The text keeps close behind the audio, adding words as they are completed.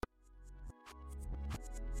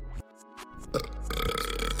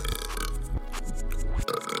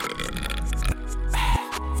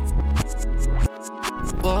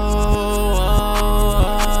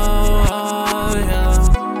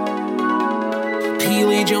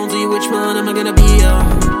PEELY, Jonesy, which one am I gonna be?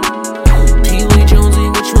 PEELY, Jonesy,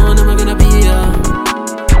 which one am I gonna be?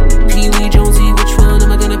 PEELY, Jonesy, which one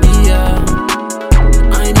am I gonna be?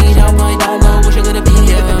 I need help, I don't know which I'm gonna be.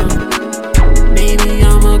 Maybe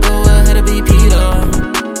I'ma go ahead and be Peter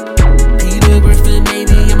Griffin,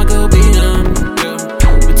 maybe I'ma go beat him.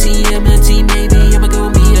 With TMNT, maybe I'ma go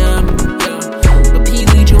meet him. But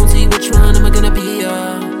PEELY, Jonesy, which one am I gonna be?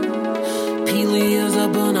 PEELY is a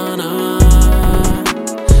banana,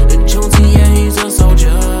 and Jonesy, yeah, he's a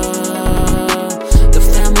soldier. The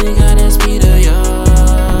family got his Peter,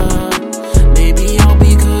 yeah. Maybe I'll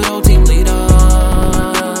be good team leader.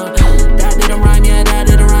 That didn't rhyme, yeah, that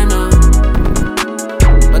didn't rhyme, no.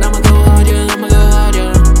 But I'ma go hard, yeah, I'ma go hard,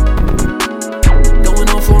 yeah. Going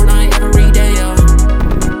on Fortnite every day, yeah.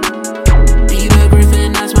 Peter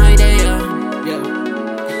Griffin, that's my day, yeah.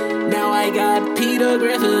 Now I got Peter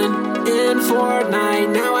Griffin in Fortnite.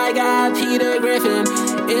 Now I got Peter Griffin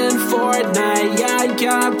in Fortnite. Yeah, I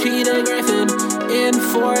got Peter Griffin in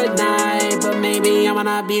Fortnite. But maybe I'ma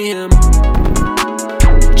not be him.